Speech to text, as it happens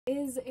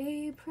Is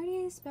a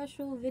pretty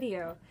special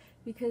video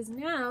because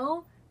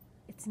now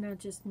it's not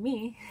just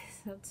me,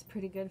 so that's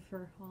pretty good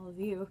for all of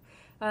you.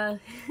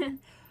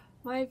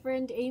 My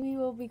friend Amy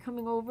will be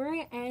coming over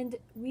and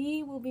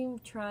we will be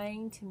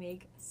trying to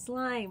make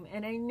slime.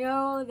 And I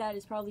know that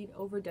is probably an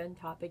overdone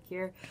topic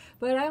here,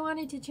 but I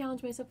wanted to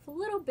challenge myself a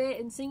little bit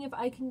and seeing if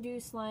I can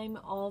do slime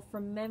all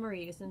from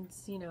memory,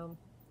 since, you know,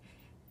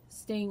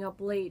 staying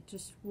up late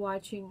just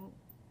watching,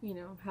 you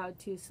know, how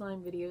to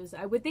slime videos.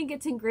 I would think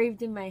it's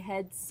engraved in my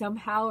head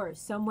somehow or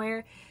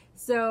somewhere.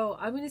 So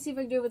I'm going to see if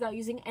I can do it without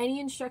using any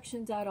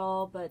instructions at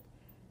all, but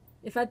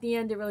if at the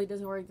end it really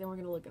doesn't work, then we're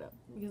going to look it up,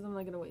 because I'm not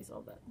going to waste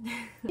all that.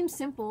 Seems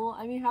simple.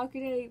 I mean, how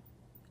could I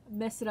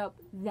mess it up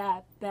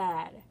that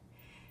bad?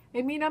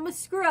 I mean, I'm a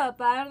screw up,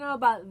 but I don't know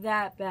about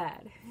that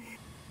bad.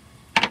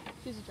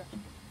 Choose a try.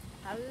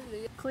 How did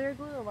it Clear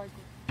glue or white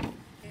glue?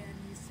 And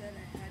you said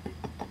I had to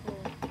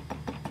pull.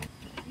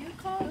 You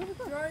called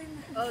throwing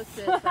the... Oh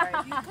shit, sorry.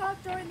 You called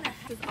throwing the...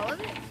 Just all of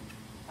it?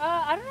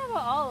 I don't know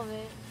about all of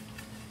it.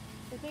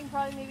 I think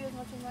probably maybe as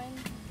much as mine.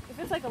 If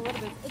it's like a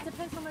little bit, it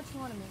depends how much you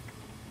want to make.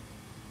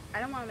 I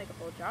don't want to make a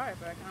full jar,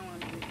 but I kind of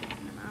want to make a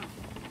decent amount.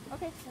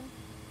 Okay.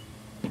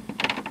 Then.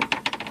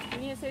 We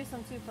need to save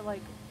some too for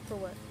like, For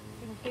what?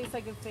 in case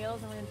like it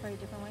fails and we're gonna try a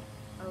different way.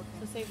 Okay.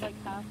 So save like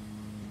half.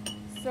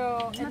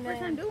 So It's my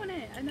first time doing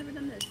it. I've never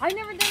done this. I've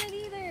never done it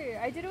either.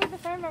 I did it with a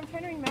friend, but I'm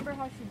trying to remember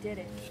how she did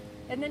it.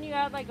 And then you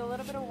add like a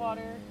little bit of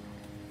water.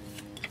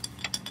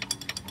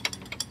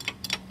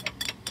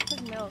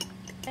 Put milk.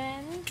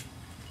 And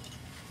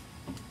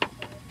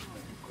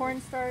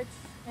cornstarch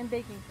and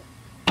baking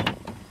soda.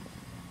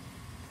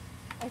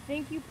 I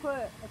think you put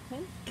a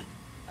pinch.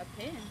 A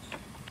pinch?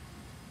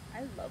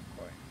 I love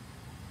corn.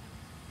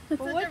 But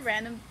Such a what's-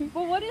 random...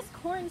 But what is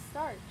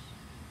cornstarch?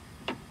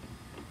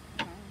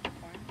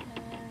 corn.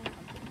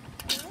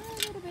 A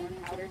little baking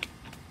powder. soda.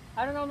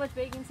 I don't know how much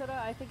baking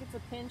soda. I think it's a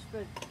pinch,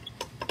 but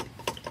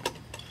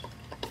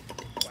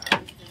Wow,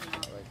 this does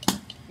not look cute.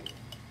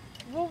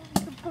 well,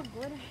 you can put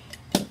glitter.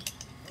 Well,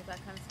 that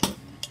kind of scares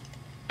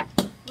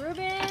me.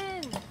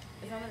 Ruben,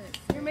 Yes.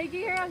 you're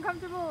making her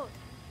uncomfortable.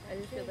 I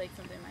just feel like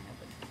something might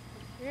happen.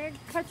 You're gonna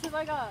cut your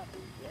leg off.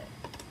 Yeah.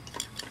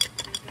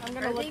 I'm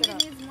I gonna look think it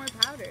up. it needs more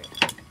powder.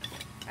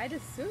 I'd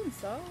assume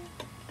so.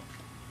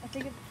 I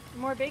think it's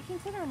more baking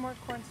soda or more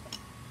cornstarch.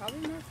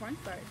 Probably more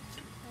cornstarch.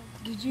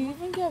 Did you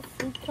even get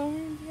fruit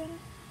coloring together?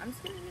 I'm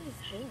just gonna use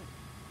a spoon.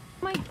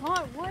 Oh my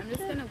god, what I'm just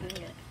the? gonna wing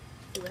it.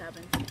 See what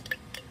happens.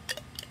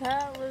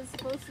 That was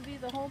supposed to be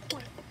the whole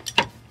point.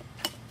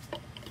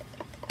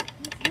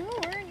 It's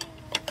not working.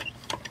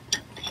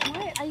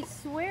 Why? I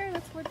swear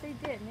that's what they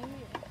did. Maybe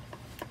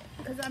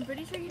Because I'm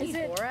pretty sure you Is need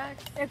it-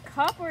 borax. a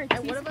cup or a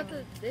teaspoon. And what about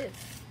this?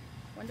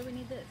 When do we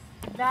need this?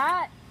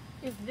 That,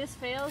 if this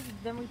fails,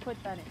 then we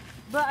put that in.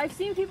 But I've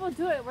seen people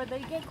do it where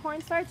they get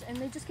cornstarch and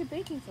they just get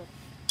baking soda.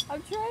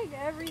 I'm trying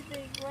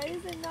everything. Why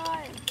is it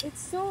not? It's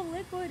so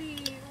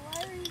liquidy.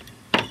 Why are you...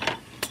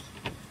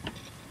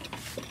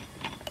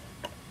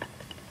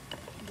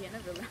 The end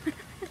of the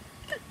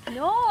line.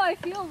 No, I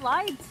feel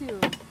lied to.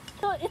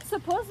 So it's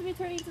supposed to be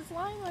turning to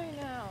slime right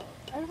now.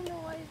 I don't know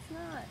why it's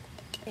not.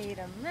 Made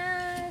a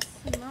mess.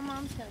 My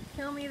mom's gonna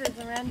kill me. There's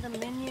a random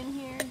minion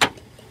here.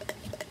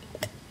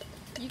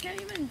 You can't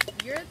even.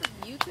 You're at the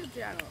YouTube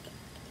channel.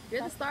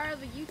 You're the star of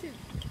the YouTube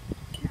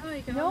channel.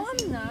 You can No, only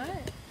see I'm me. not.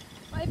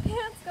 My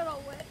pants got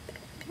all wet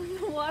from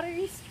the water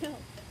you spilled.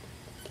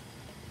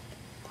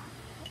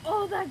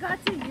 Oh, that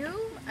got to you?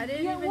 I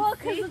didn't Yeah, even well,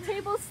 see. because the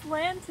table's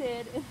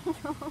slanted.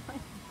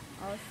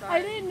 Oh, sorry.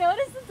 I didn't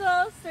notice until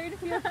I was starting to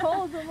feel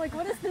cold. I'm like,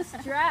 what is this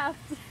draft?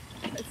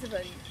 It's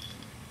funny.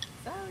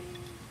 Sorry.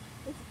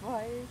 It's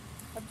fine.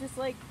 I'm just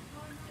like,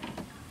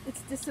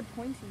 it's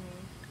disappointing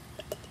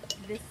me.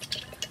 This.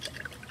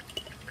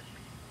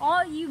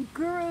 All you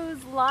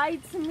gurus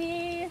lied to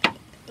me.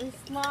 With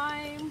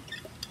slime.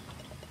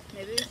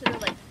 Maybe we should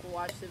have like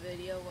watched the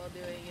video while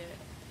doing it.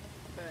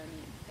 But I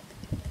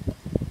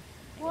mean,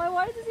 Well, I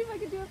wanted to see if I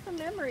could do it from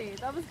memory.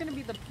 That was going to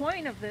be the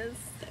point of this.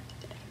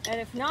 And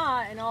if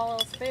not, and all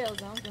else fails,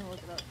 then I was going to look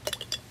it up.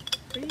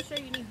 pretty sure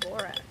you need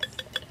borax.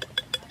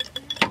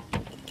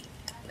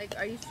 Like,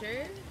 are you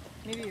sure?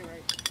 Maybe you're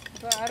right.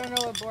 But I don't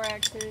know what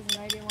borax is, and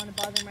I didn't want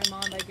to bother my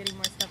mom by getting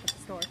more stuff at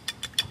the store.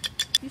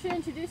 You should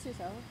introduce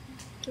yourself.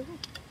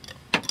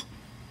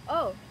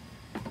 Oh,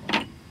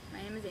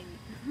 my name is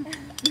Amy.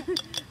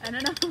 I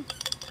don't know.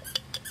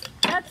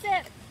 That's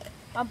it.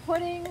 I'm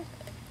putting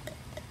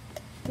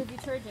the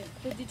detergent.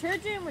 The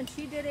detergent, when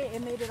she did it,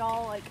 it made it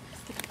all like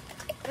sticky.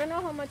 I don't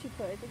know how much you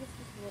put. I think it's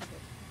just a little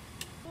bit.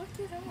 What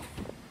the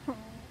hell?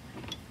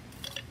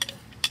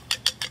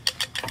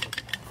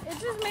 It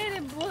just made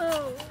it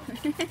blue.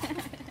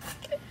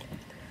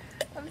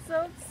 I'm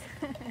so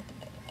upset.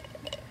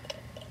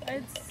 I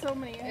had so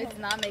many. It's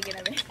not making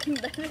everything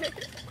better.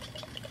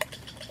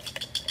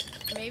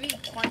 Maybe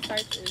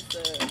cornstarch is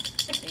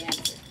the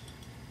answer.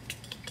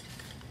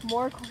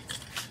 More corn.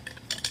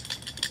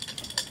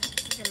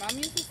 Your mom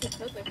uses to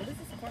cook. Like,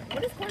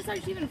 what is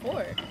cornstarch even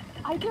for?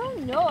 I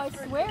don't know. I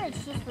swear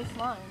it's just for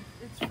slime.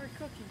 It's for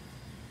cooking.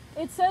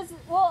 It says,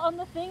 well, on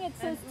the thing it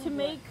says And to Uber.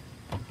 make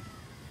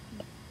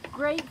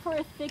great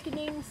for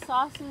thickening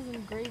sauces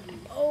and gravies.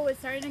 Oh, it's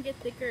starting to get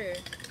thicker.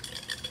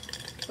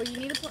 But you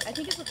need to put, I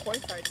think it's a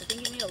cornstarch. I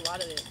think you need a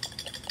lot of it.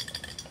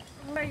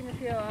 I'm starting to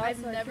feel I've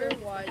also never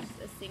curious. watched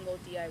a single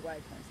DIY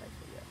cornstarch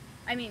video.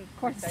 I mean,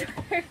 Cornstarch.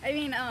 I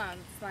mean,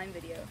 slime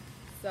video.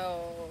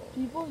 So.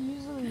 People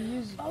usually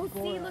use. Oh, see,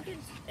 borax. look,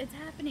 it's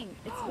happening.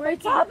 It's What's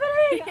working. happening?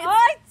 Oh,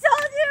 I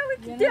told you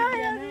we You're could do not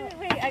it.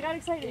 gonna- Wait, I got You're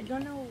excited.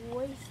 gonna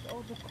waste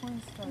all the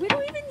cornstarch. We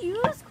don't even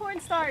use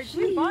cornstarch. She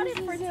We bought it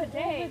for uses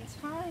today.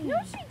 all the time. No,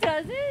 she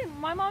doesn't.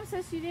 My mom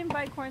says she didn't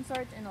buy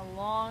cornstarch in a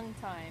long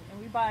time, and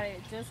we bought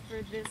it just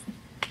for this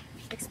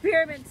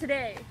experiment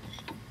today.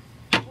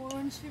 Well,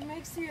 when she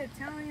makes the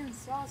Italian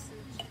sausage,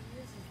 she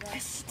uses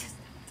that. She does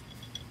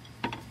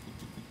not.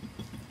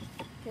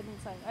 Get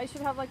inside. I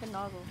should have like a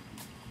nozzle.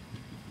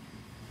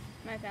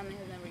 My family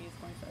has never used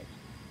cornstarch.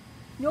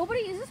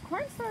 Nobody uses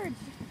cornstarch.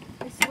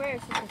 I swear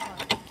it's just a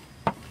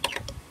fun.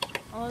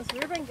 Unless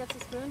Ruben gets a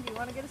spoon. Do you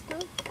want to get a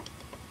spoon?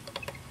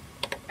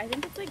 I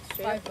think it's like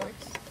straight $5. up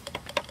works.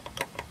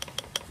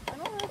 I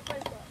don't have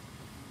 $5.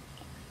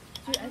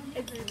 Dude, I think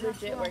it's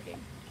legit working.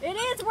 It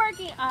is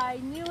working. I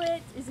knew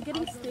it. Is it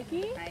getting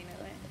sticky? I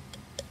know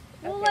it.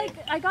 Well, Okay. like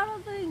I got all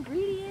the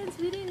ingredients.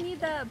 We didn't need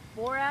that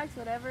borax,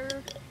 whatever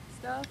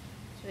stuff.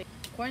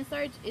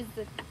 Cornstarch is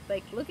the,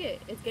 like, look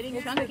it's getting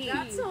Yeah, chunky.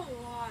 that's a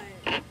lot.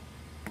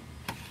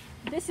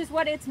 This is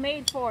what it's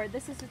made for.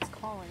 This is its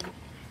calling.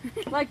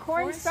 Like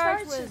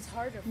cornstarch was is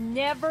harder.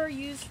 never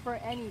used for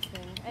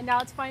anything, and now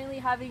it's finally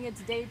having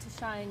its day to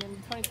shine in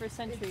the 21st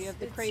century of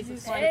the It's crazy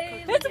used slime.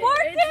 Hey, It's look,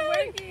 working!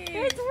 it's working!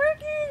 It's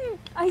working!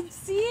 I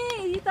see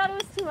it! You thought it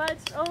was too much.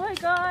 Oh my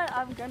god,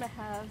 I'm gonna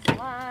have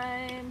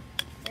slime.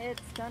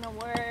 It's gonna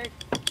work.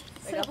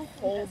 Like a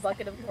whole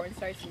bucket of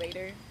cornstarch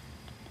later.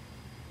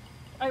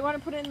 I want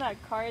to put in that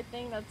card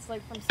thing that's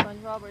like from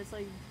SpongeBob where it's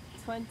like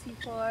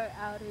 24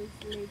 hours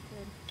later.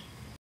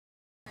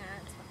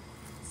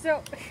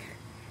 So,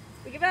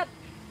 we give up.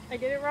 I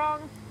did it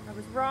wrong. I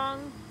was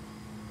wrong.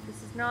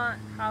 This is not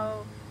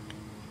how...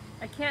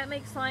 I can't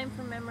make slime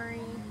from memory.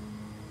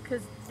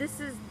 Because this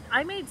is...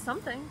 I made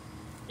something.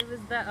 It was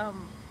that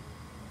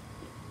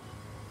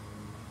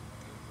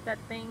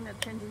thing that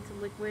turns into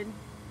liquid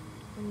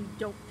when you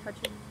don't touch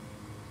it.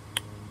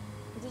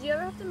 Did you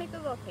ever have to make a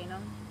volcano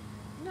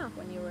No.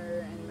 when you were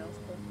in middle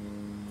school?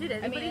 Did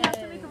anybody mean, have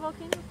to make a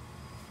volcano?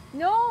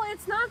 No,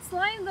 it's not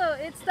slime though.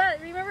 It's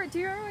that. Remember? Do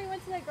you remember we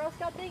went to that Girl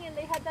Scout thing and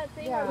they had that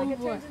thing Yeah, where like it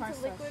blue turns into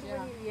cornstarch, liquid yeah.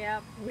 when you?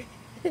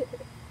 Yeah.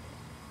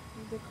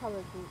 The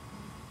color blue.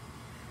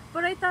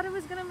 But I thought it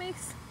was gonna make.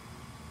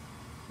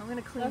 I'm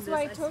gonna clean That's this.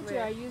 why I told you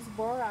swear. I use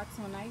borax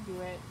when I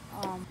do it.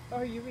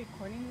 Are you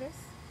recording this?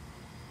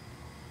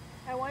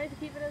 I wanted to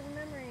keep it as a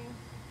memory.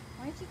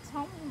 Why didn't you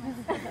tell me my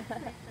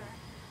friend?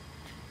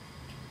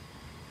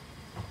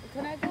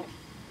 Can I go? Wash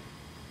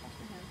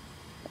my hands.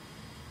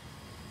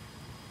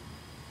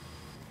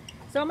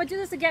 So I'm gonna do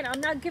this again. I'm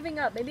not giving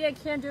up. Maybe I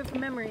can do it from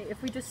memory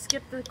if we just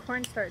skip the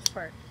cornstarch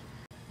part.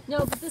 No,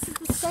 but this is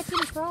the second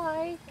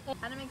try.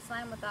 How to make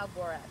slime without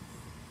borax.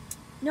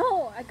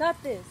 No, I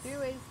got this. 3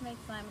 ways to make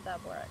slime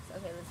without borax.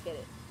 Okay, let's get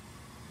it.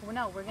 Well,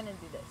 no, we're gonna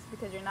do this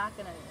because you're not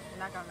gonna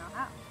know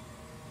how.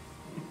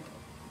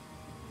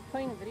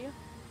 Playing a video?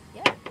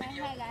 Yeah.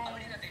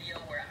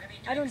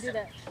 I don't do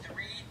that. Hey,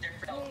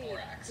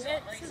 Get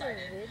get to to the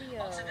the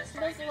video. video. She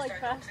doesn't like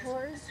fast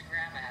forward.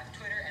 Instagram, I have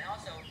Twitter, and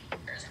also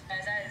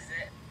that is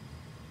it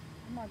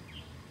Oh my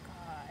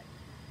god.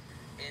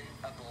 in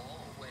a bowl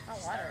with Oh,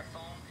 water.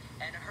 styrofoam,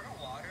 and her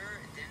water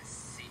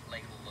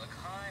didn't look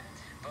hot,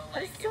 but How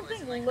does it was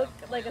something like look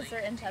a like a boiling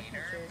certain container.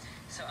 temperature?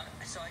 So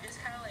I just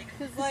kind of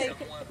Because like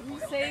somewhat he's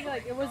boiled saying it,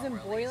 like it not wasn't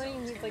really, boiling, so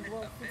and it's he's like, gonna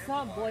well, be a it's bit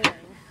not of boiling. water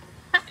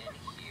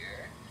in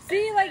here.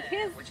 See, And like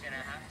then his. what you're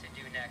gonna have to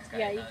do next, Yeah,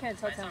 guys, you can't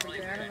tell it's not really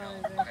temperature. I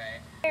don't know visual, either. okay?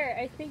 Here,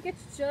 I think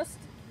it's just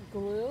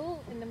glue,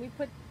 and then we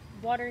put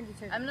water and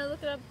detergent. I'm gonna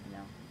look it up. No.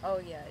 Oh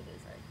yeah, it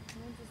is. Sorry.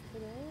 I'm gonna just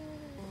put it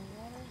in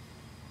water.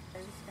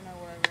 I'm just gonna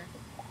whatever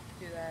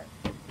do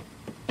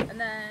that, and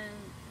then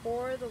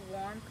pour the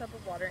warm cup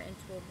of water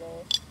into a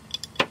bowl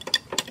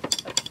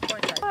of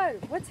cornstarch.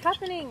 God, what's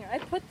happening? I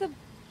put the.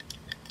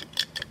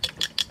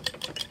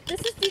 This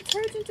is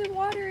detergent and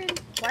water and.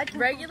 What?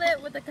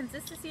 Regulate with the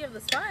consistency of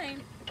the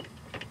slime.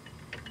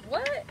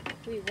 What?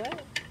 Wait,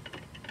 what?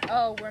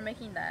 Oh, we're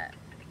making that.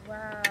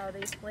 Wow,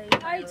 they played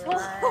my I life.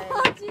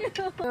 told you.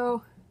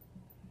 So,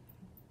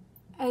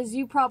 as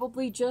you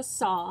probably just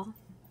saw,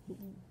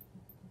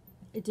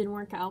 it didn't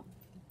work out.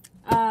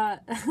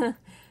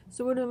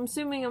 So what I'm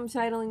assuming I'm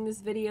titling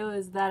this video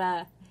is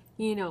that,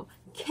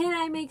 can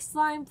I make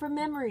slime from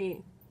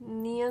memory?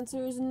 And the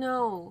answer is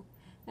no.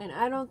 And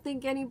I don't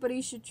think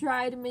anybody should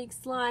try to make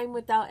slime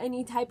without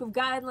any type of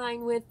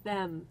guideline with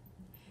them.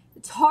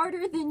 It's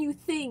harder than you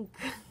think.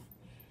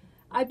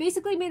 I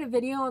basically made a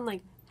video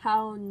on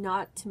how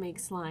not to make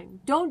slime.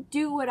 Don't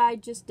do what I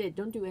just did.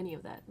 Don't do any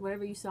of that.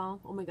 Whatever you saw,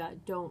 oh my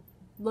god, don't.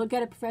 look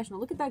at a professional.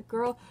 Look at that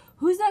girl.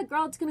 Who's that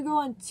girl that's gonna go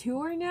on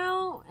tour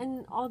now?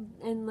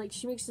 And like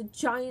she makes the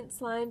giant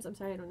slimes. I'm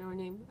sorry, I don't know her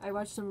name. I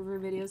watched some of her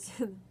videos.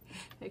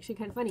 Actually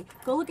kind of funny.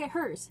 Go look at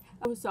hers.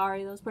 Oh,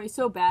 sorry, that was probably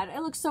so bad. I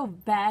looked so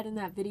bad in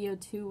that video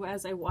too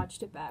as I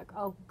watched it back.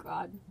 Oh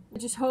god. I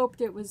just hoped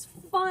it was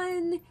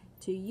fun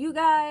to you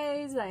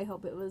guys. I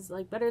hope it was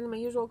like better than my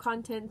usual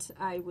content.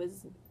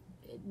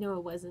 No,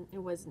 it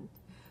wasn't.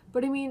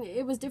 But I mean,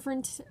 it was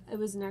different. It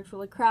was an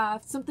actual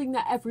craft, something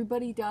that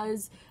everybody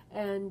does.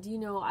 And, you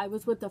know, I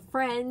was with a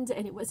friend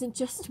and it wasn't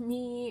just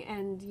me.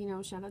 And, you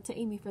know, shout out to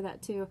Amy for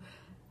that too.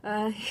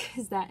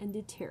 Because that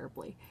ended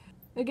terribly.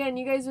 Again,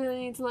 you guys really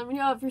need to let me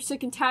know if you're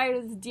sick and tired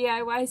of the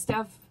DIY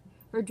stuff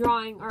or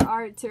drawing or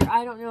art or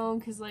I don't know.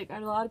 Because, like, a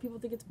lot of people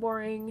think it's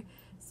boring.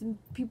 Some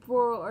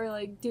people are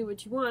like, do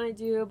what you want to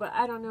do. But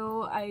I don't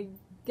know. I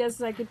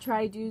guess I could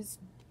try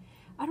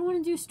I don't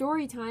want to do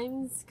story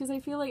times because I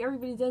feel like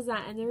everybody does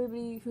that and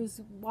everybody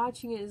who's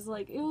watching it is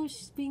like, ew,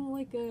 she's being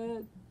like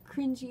a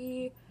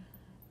cringy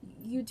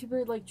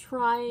YouTuber, like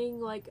trying,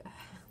 like,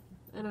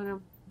 I don't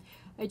know.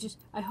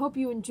 I hope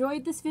you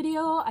enjoyed this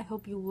video. I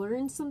hope you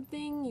learned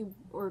something.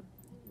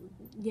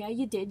 Yeah,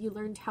 you did. You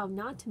learned how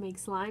not to make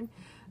slime.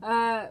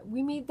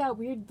 We made that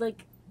weird,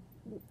 like,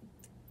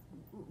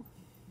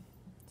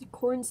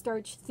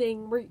 cornstarch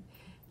thing where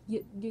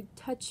you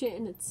touch it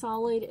and it's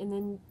solid and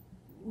then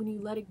when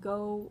you let it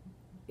go,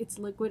 it's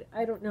liquid.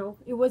 I don't know.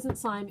 It wasn't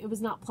slime. It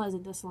was not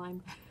pleasant to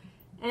slime.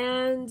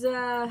 And,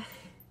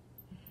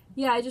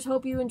 yeah, I just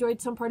hope you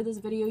enjoyed some part of this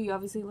video. You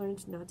obviously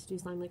learned not to do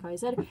slime like how I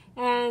said.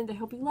 And I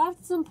hope you laughed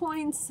at some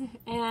points.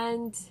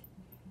 And,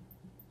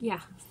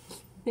 yeah,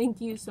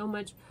 thank you so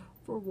much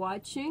for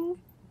watching.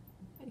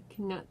 I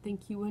cannot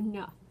thank you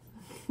enough.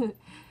 And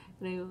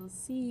I will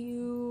see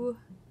you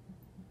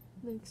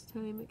next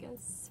time, I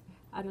guess.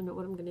 I don't know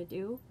what I'm going to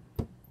do.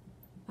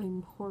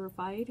 I'm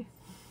horrified.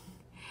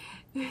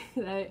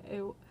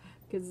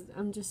 Because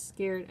I'm just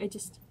scared.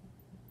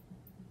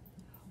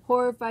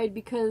 Horrified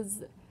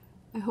because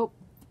I hope,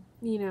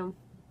 you know,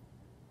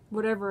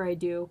 whatever I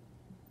do,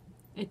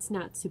 it's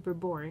not super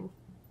boring.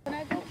 Can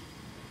I go? Wash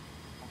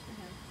my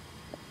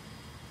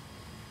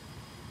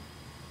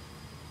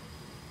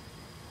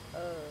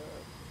hands.